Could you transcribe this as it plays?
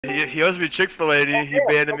He owes me Chick-fil-A and he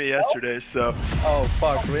abandoned me yesterday, so. Oh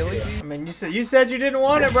fuck, really? I mean, you said you didn't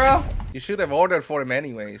want it, bro. You should have ordered for him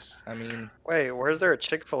anyways. I mean. Wait, where's there a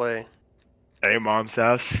Chick-fil-A? At your mom's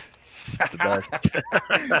house. It's the best.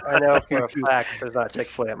 I know for a fact there's not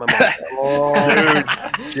Chick-fil-A at my mom's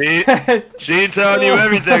house. Dude, she ain't telling you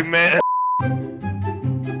everything, man.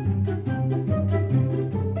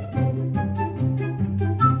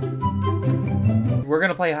 We're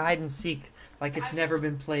gonna play hide and seek like it's never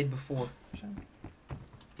been played before.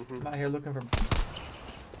 I'm out here looking for.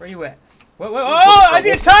 Where you at? Whoa, whoa, oh! I see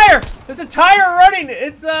a tire! There's a tire running!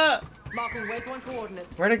 It's Marking waypoint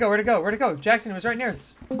coordinates. Where'd it go? Where'd it go? Where'd it go? Jackson, it was right near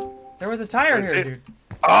us. There was a tire here, dude.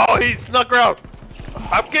 Oh, he snuck around.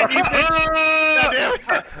 I'm getting you. God damn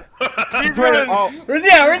it. He's running. Oh, Where's he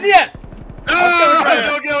at? Where's he at?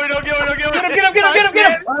 Don't kill me, don't kill me, don't kill me. Get him! Get him! Get him!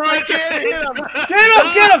 Get him! I can't hit him. Get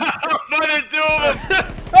him! Get him! I'm running to him.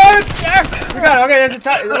 Oh, there! We got it. Okay, there's a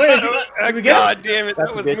tire. Wait, is he? Did we get him? God damn it,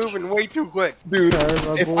 that was moving way too quick. dude,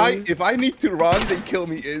 if I need to run, they kill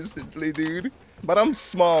me instantly, dude. But I'm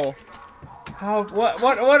small. How?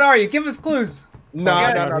 What are you? Give us clues. No,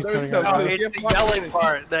 Yeah, no, there's no No, clue. it's the yelling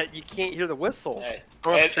part that you can't hear the whistle. Hey,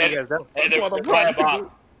 I'm gonna turn you guys down. Hey, That's what they're I'm by a trying to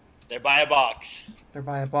box. They're by a box. They're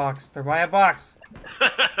by a box. They're by a box.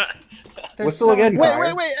 They're Whistle so again,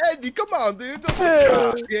 nice. Wait, Andy, come on, dude. Don't be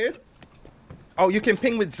so scared. Oh, you can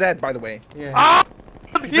ping with Z, by the way. Yeah. Ah!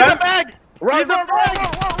 He's a bag! Run, run.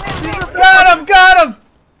 Got him! Got him!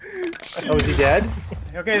 Oh, is he dead?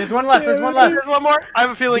 Okay, there's one left. There's one left. There's one more. I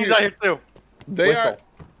have a feeling he's out here too. Whistle.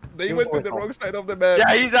 They Use went to the whistle. wrong side of the map.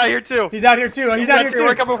 Yeah, he's out here too. He's out here too. He's out here too.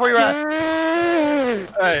 We're coming for you, Rat.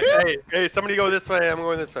 Hey, somebody go this way. I'm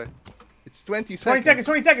going this way. It's 20 seconds. 20 seconds.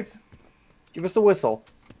 20 seconds. Give us a whistle.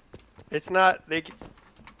 It's not. They.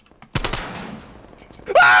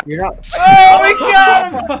 You're not. Oh, we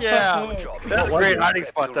got him! Yeah, that's a great hiding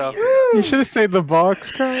spot though. You should have saved the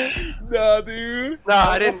box, Kyle. Nah, dude. No,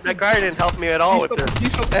 I didn't. That guy didn't help me at all with this. He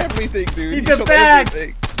shot everything, dude. He's He a shot bag.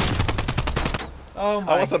 everything. Oh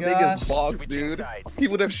my I was the gosh. biggest box, dude. He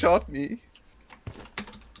would have shot me.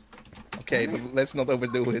 Okay, but let's not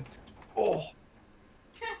overdo it. Oh.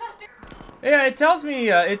 Yeah, it tells me.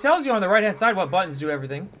 It tells you on the right-hand side what buttons do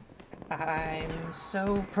everything. I'm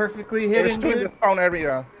so perfectly There's hidden, two in the dude. spawn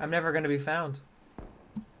area. I'm never gonna be found.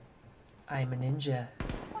 I'm a ninja.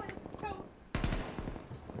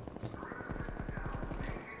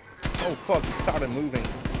 Oh fuck, it started moving.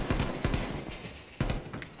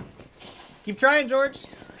 Keep trying, George.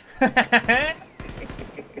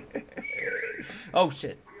 Oh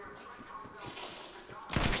shit.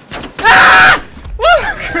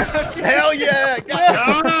 Hell yeah!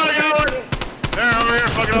 They're over here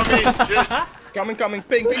fucking on me. Coming.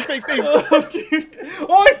 Ping. Oh, dude.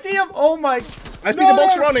 Oh, I see him. Oh my. I see the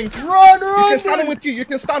box running. Run! You can stun him with Q. You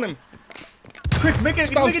can stun him. Quick, make it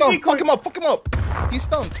Stun. decoy. Fuck him up. He's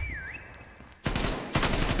stunned.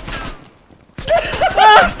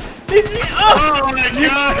 Oh, Oh my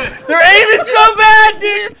god. their aim is so bad,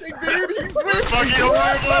 dude. Dude, he's We're fucking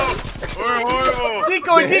horrible. We're horrible.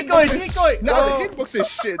 Decoy. No, Oh. the hitbox is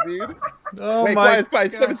shit, dude. Oh Wait, my.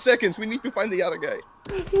 quiet. 7 seconds. We need to find the other guy.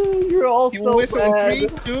 You're all You so whistle in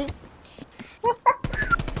bad. 3, 2.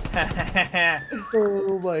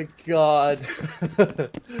 Oh my god.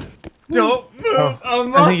 Don't move a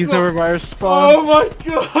muscle. I think he's over by our spawn. Oh my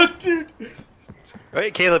god, dude.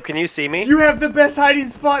 Wait, Caleb, can you see me? You have the best hiding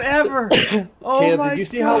spot ever. Oh Caleb, my did you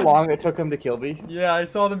see god. how long it took him to kill me? Yeah, I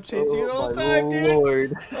saw them chasing you the whole my time, dude.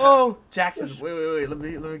 Lord. Oh, Jackson, wait. Let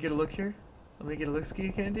me get a look here. Let me get a look ski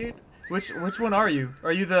again, dude. Which one are you?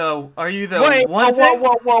 Are you the Wait, one thing?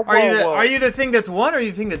 whoa, Are you the thing that's one, or are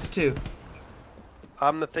you the thing that's two?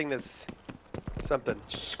 I'm the thing that's something.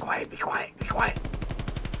 Shh, quiet. Be quiet.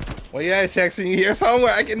 Well, yeah, Jackson, you here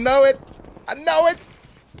somewhere. I can know it. I know it.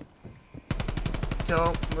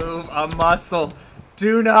 Don't move a muscle.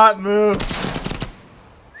 Do not move.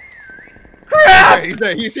 Crap! He's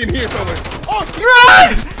there. He's in here somewhere.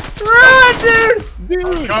 Oh, Run, dude!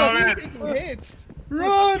 dude. coming. He's taking hits.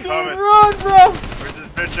 Run, dude! Coming. Run, bro! Where's this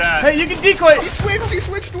bitch at? Hey, you can decoy. He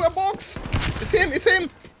switched to a box. It's him.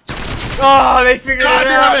 Oh, they figured God it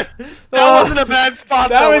damn out. it! That wasn't a bad spot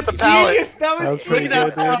That though was with the pallet. genius. That was That's pretty Look at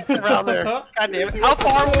genius. that good, box around there. God damn it! How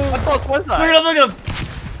close was Look I? at him.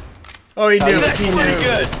 Oh, he knew. That's He pretty knew.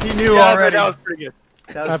 good. He knew Yeah, already. that was pretty good.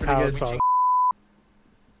 That was pretty good.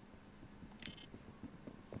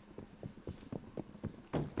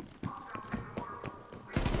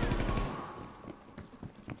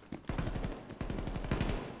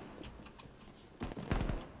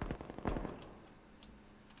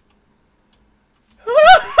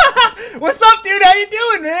 What's up, dude? How you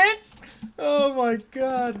doing, man? Oh my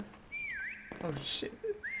god. Oh shit.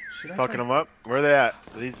 Should I Fucking try? them up. Where are they at?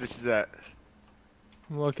 Where are these bitches at?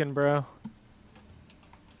 I'm looking, bro.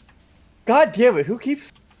 God damn it! Who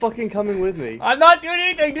keeps fucking coming with me? I'm not doing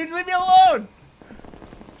anything, dude. Leave me alone.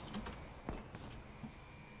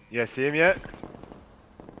 You guys see him yet?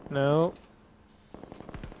 No.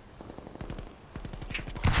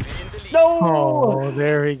 No! Oh,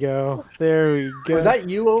 there we go. There we go. Was that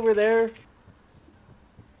you over there?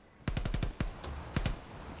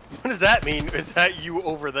 What does that mean? Is that you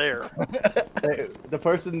over there? The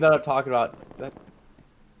person that I'm talking about. That...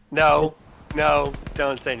 No. No.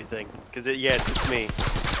 Don't say anything. Cause yes, it's me.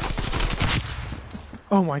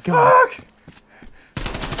 Oh my god. Fuck.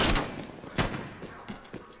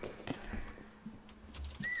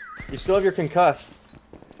 You still have your concuss.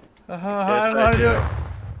 I don't know how to do it.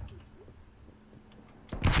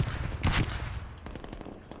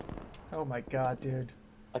 Oh my god, dude.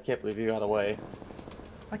 I can't believe you got away.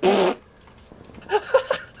 I can't.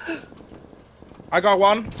 I got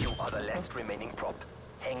one. You are the last remaining prop.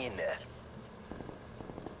 Hang in there.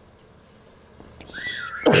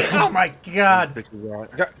 Oh my god.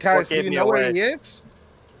 Guys, do gave you me know where away? he is?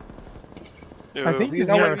 I think Do he's you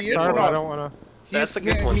know near where a he is star, or but I not? don't wanna. That's He's a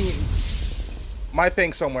good near one. me. My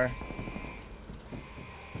ping somewhere.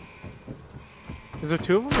 Is there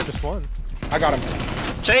two of them or just one? I got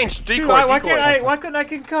him. Change. Decoy. Dude, why decoy. can't I? Why couldn't I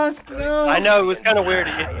concuss? No. I know it was kind of weird.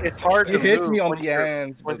 It's hard You to hit move me on once the you're- end,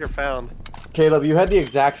 once but- you're found. Caleb, you had the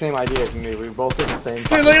exact same idea as me. We both did the same.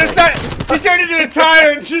 Dude, look at that! He turned into a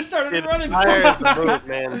tire and just started It's running. tires to move,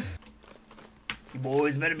 man. You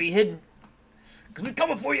boys better be hidden, cause we're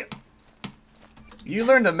coming for you. You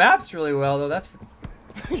learned the maps really well, though. That's.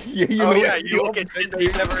 Yeah, you Oh know yeah, every you look at object, shit that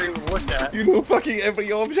you never even looked at. You know fucking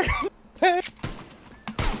every object.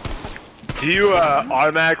 Do you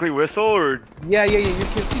automatically whistle or? Yeah. You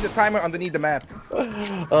can see the timer underneath the map.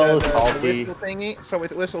 Oh, The salty. whistle thingy, so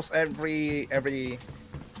it whistles every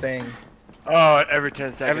thing. Oh, every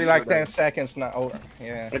 10 seconds. Every like 10 seconds now. Oh,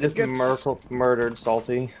 yeah. I just It gets- murdered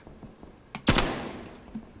Salty.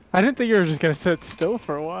 I didn't think you were just gonna sit still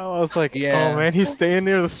for a while. I was like, Yeah. oh man, he's staying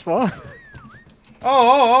near the spawn.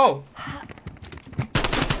 Oh.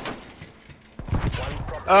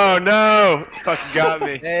 Oh no! Fucking got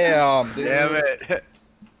me. Damn, dude. Damn it.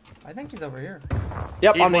 I think he's over here.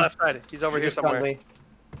 Yep, He's on me. left side. He's over He here just got somewhere. me.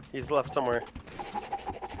 He's left somewhere.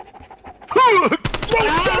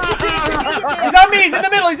 He's on me. He's in the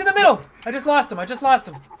middle. He's in the middle. I just lost him. I just lost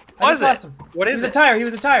him. What is it? What He is was a it? tire. He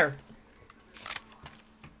was a tire.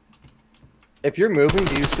 If you're moving,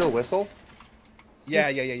 do you still whistle?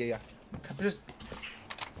 Yeah. Just.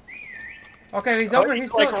 Okay, he's Oh, over. he's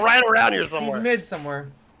He's still. like right around here He's somewhere. mid somewhere.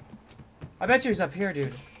 I bet you he's up here,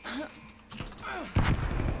 dude.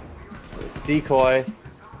 Decoy.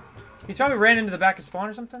 He's probably ran into the back of spawn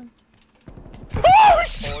or something.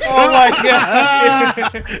 Oh my god!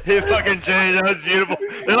 He fucking changed. That was beautiful.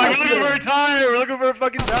 They're like, we're looking for a tire. We're looking for a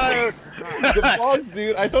fucking tire. The box,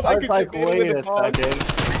 dude. I thought I I was could like, get in wait with a the box.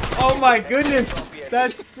 second. Oh my goodness!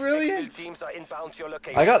 That's Excellent brilliant! teams are inbound to your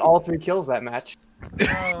location. I got all 3 kills that match.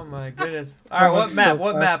 Oh my goodness! All right, what map?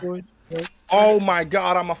 What map? Oh my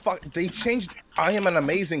god, I'm a fuck. They changed. I am an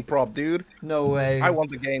amazing prop, dude. No way. I won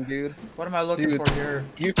the game, dude. What am I looking Dude. for here?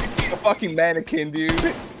 You can be a fucking mannequin, dude.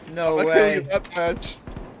 No I'm gonna kill you way. that much.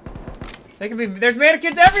 They can be. There's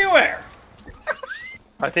mannequins everywhere.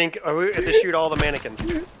 I think we have to shoot all the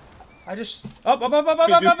mannequins. I just. Up.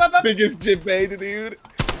 Biggest jib bait, dude.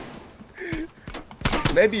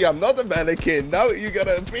 Maybe I'm not a mannequin. Now you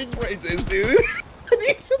gotta bring this, dude.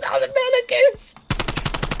 You shoot all the mannequins.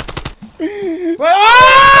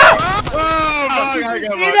 Ah! Oh, Did you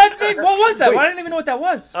see that thing? What was that? I didn't even know what that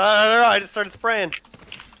was. I don't know. I just started spraying.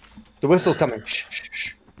 The whistle's coming. Shh, shh,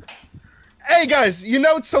 shh. Hey guys, you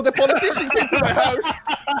know, so the politician came to my house.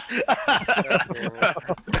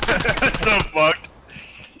 That's so fucked.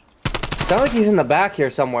 Sound like he's in the back here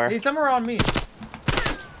somewhere. He's somewhere on me.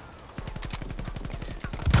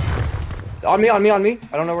 On me.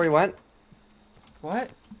 I don't know where he went. What?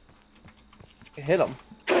 Hit him.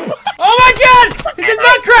 Oh my god! He's a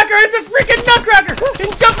nutcracker! It's a freaking nutcracker!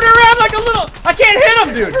 He's jumping around like a little. I can't hit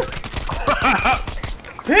him, dude.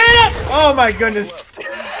 Hit him! Oh my goodness.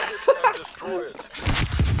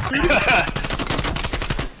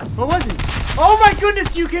 What was he? Oh my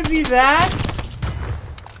goodness, you can be that?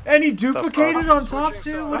 And he duplicated on top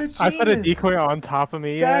too? What a genius. I put a decoy on top of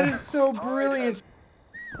me. That Yeah. is so brilliant.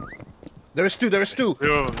 There's two. Two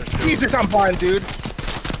of them. Jesus, I'm blind, dude.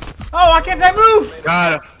 Oh, why can't I move?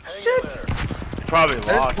 Got him. Shit. Probably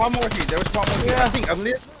There's locked. one more here. There's one more here. Yeah. I think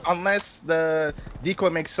unless the decoy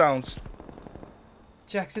makes sounds.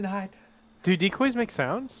 Jackson, hide. Do decoys make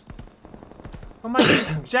sounds? Oh my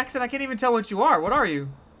goodness, Jackson, I can't even tell what you are. What are you?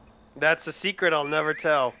 That's a secret I'll never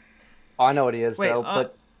tell. Oh, I know what he is Wait, though,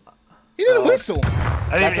 but He did a whistle. I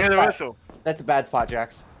didn't That's hear a the fact. whistle. that's a bad spot,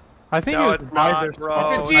 Jax. I think No, it was it's by not, their bro.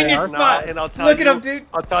 spawn. It's a genius It's spot. not, and I'll tell Look you, it up, dude.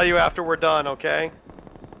 I'll tell you after we're done, okay?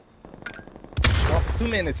 Well, 2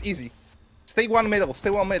 minutes, easy. Stay one middle. Stay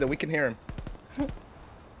one middle. We can hear him.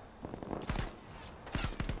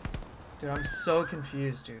 Dude, I'm so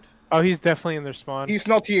confused, dude. Oh, he's definitely in their spawn. He's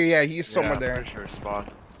not here. Yeah, he's somewhere Yeah, there. pretty sure spawn.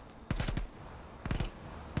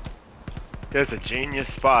 That's a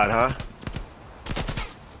genius spot, huh?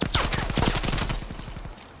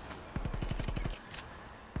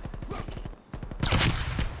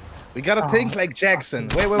 We gotta think like Jackson.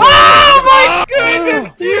 Wait. Oh my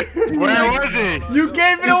goodness, dude! Where was he? You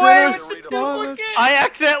gave it away with the duplicate! I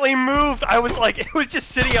accidentally moved. I was like, it was just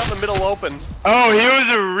sitting out in the middle open. Oh, he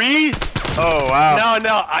was a re. Oh wow.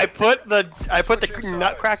 No, I put the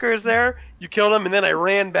nutcrackers there. You killed them, and then I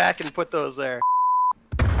ran back and put those there.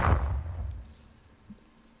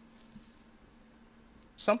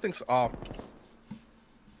 Something's off.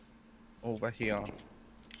 Over here.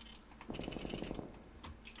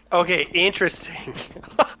 Okay, interesting.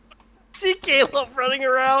 See Caleb running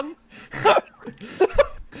around?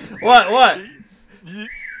 What? You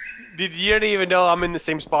didn't even know I'm in the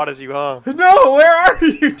same spot as you, huh? No, where are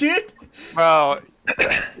you, dude? Bro,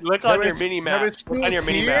 look on There your is- mini there map. is Look two on your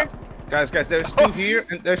mini here. map. Guys, there's 2 here,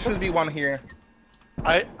 and there should be 1 here.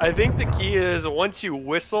 I think the key is once you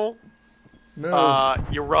whistle, Move.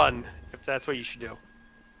 you run. If that's what you should do.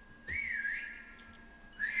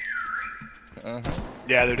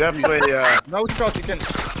 Yeah, they're definitely. No shot, you can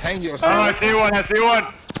hang Oh, yourself. I see one. I see one.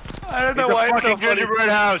 I don't know It's why a it's so fucking funny. gingerbread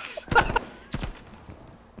house.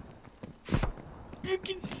 You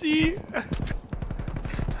can see.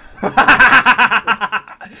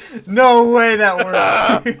 No way that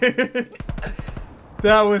worked. dude.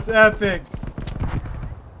 That was epic.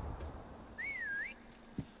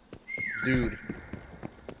 Dude,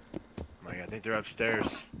 Oh my god, I think they're upstairs.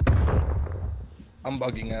 I'm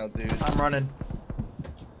bugging out, dude. I'm running.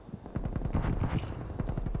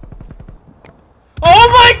 Oh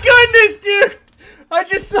my goodness, dude! I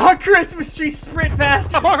just saw a Christmas tree sprint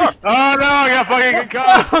past you. Oh no, I got fucking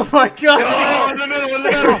concussed. Oh my god! Oh, in the middle, in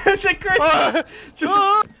the middle. It's a Christmas.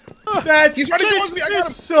 Just that's He's running towards me, I got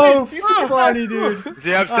him. so He's funny, dude. Is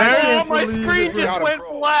he upstairs? can't Oh, my believe screen it. just Got him. went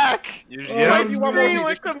black. You Oh, get Might him? be one more Screen here.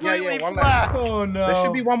 went Yeah, completely one black. left. Oh no. There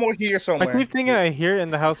should be 1 more here I somewhere. keep thinking I hear it in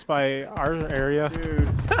the house by our area. Dude.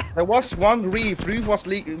 There was 1 Reeve. Reeve was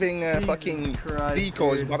leaving fucking Christ,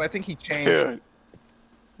 decoys, dude. but I think he changed. Dude,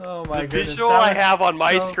 Oh my the goodness. visual that I was have on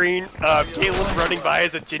my so- screen, Caleb running by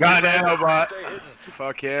as a ginger. Goddamn, bot.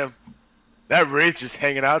 Fuck him. That Wraith just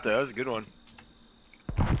hanging out there. That was a good one.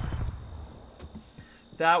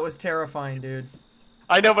 That was terrifying, dude.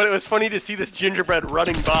 I know, but it was funny to see this gingerbread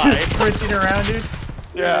running by. Just sprinting around, dude.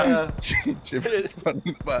 Yeah. Jim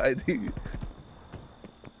running by, dude.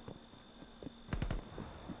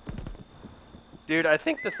 Dude, I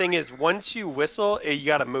think the thing is, once you whistle, you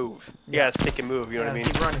gotta move. You gotta stick and move, you know what I mean?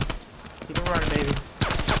 Keep running. Keep it running, baby.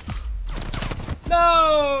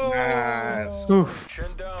 No! Nice. Oof.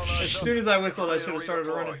 As soon as I whistled, I should have started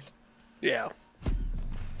running. Yeah.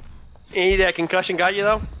 Any that concussion got you,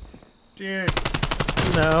 though? Dude.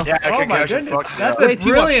 No. Yeah, Oh my concussion goodness. fucked me That's up. a Wait,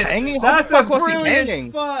 he was hanging? brilliant. How the That's a fuck was he brilliant hanging?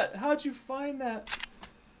 spot. How'd you find that?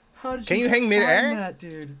 How did Can you hang find mid-air? that,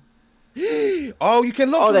 dude? Oh, you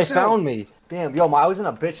can look Oh, they yourself. found me. Damn, yo, I was in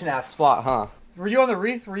a bitchin' ass spot, huh? Were you on the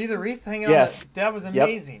wreath? Were you the wreath hanging Yes. on that? That was Yep.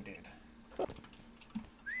 amazing, dude.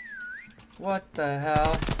 What the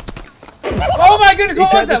hell? Oh my goodness,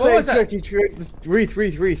 what was that? What was that? He tried this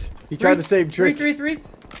Wreath. He tried the same trick. Wreath.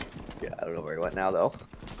 Yeah, I don't know where he went now, though.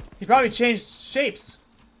 He probably changed shapes.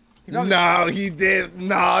 He probably- No, he did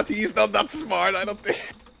not. He's not that smart, I don't think.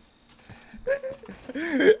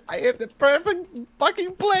 I hit the perfect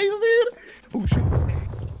fucking place, dude. Oh shit.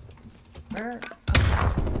 Where?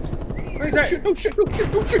 Where's that? Oh shit, oh shit,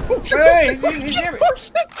 oh shit, oh shit, Wait, oh he's shit, near me. oh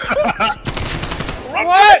shit.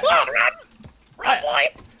 What? Run, boy.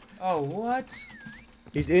 Oh, what?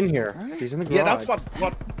 He's in here. He's in the garage. Yeah, that's what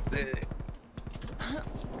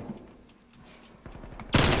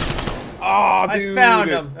Oh, I dude. found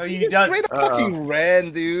him. Oh, He you does. straight up fucking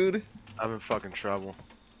ran, dude. I'm in fucking trouble.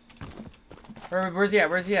 Where's he at?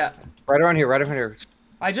 Where's he at? Right around here.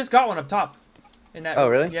 I just got one up top. In that. Oh,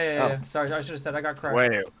 really? Yeah. Oh. Sorry, I should have said I got cracked.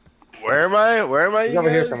 Wait, where am I? Where am I? He's you over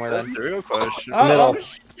here guys? somewhere, That's then. the real question. Oh, Middle.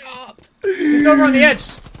 oh, he's over on the edge.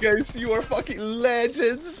 Guys, you are fucking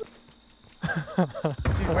legends.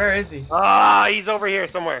 Dude, where is he? Ah, he's over here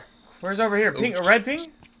somewhere. Where's over here? Pink, red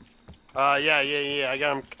ping? Yeah. I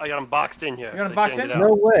got him boxed in here. You got him so boxed can't in? get out.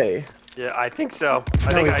 No way. Yeah, I think so.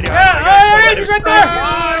 I think I do. Yeah, he's right there!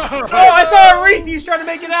 Oh, I saw a wreath. He's trying to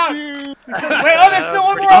make it out. Wait, oh, there's still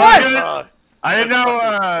one more alive. I didn't know.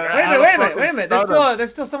 Wait a minute.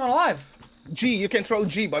 There's still someone alive. G, you can throw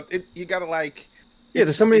G, but you gotta like. Yeah,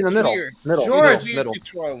 there's somebody in the middle. weird. Middle. George. Middle. You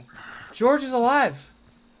throw. George is alive.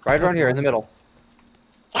 Right around here in the middle.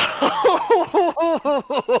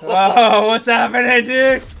 Oh, what's happening,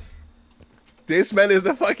 dude? This man is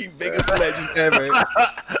the fucking biggest legend ever. No way,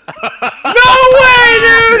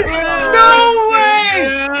 dude! No way!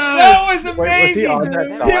 That was amazing. was he on that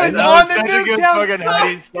He side? was That on was the such a good Nuketown fucking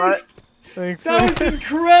hiding side. spot. Thanks. That was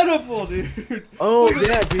incredible, dude. Oh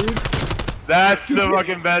yeah, dude. That's the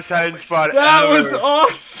fucking best hiding spot That ever. was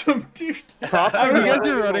awesome, dude. You guys are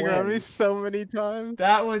Yeah. running around me so many times.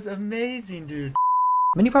 That was amazing, dude.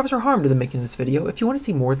 Many props are harmed to the making of this video. If you want to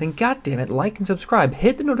see more, then goddammit, like and subscribe,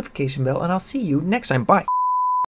 hit the notification bell, and I'll see you next time. Bye.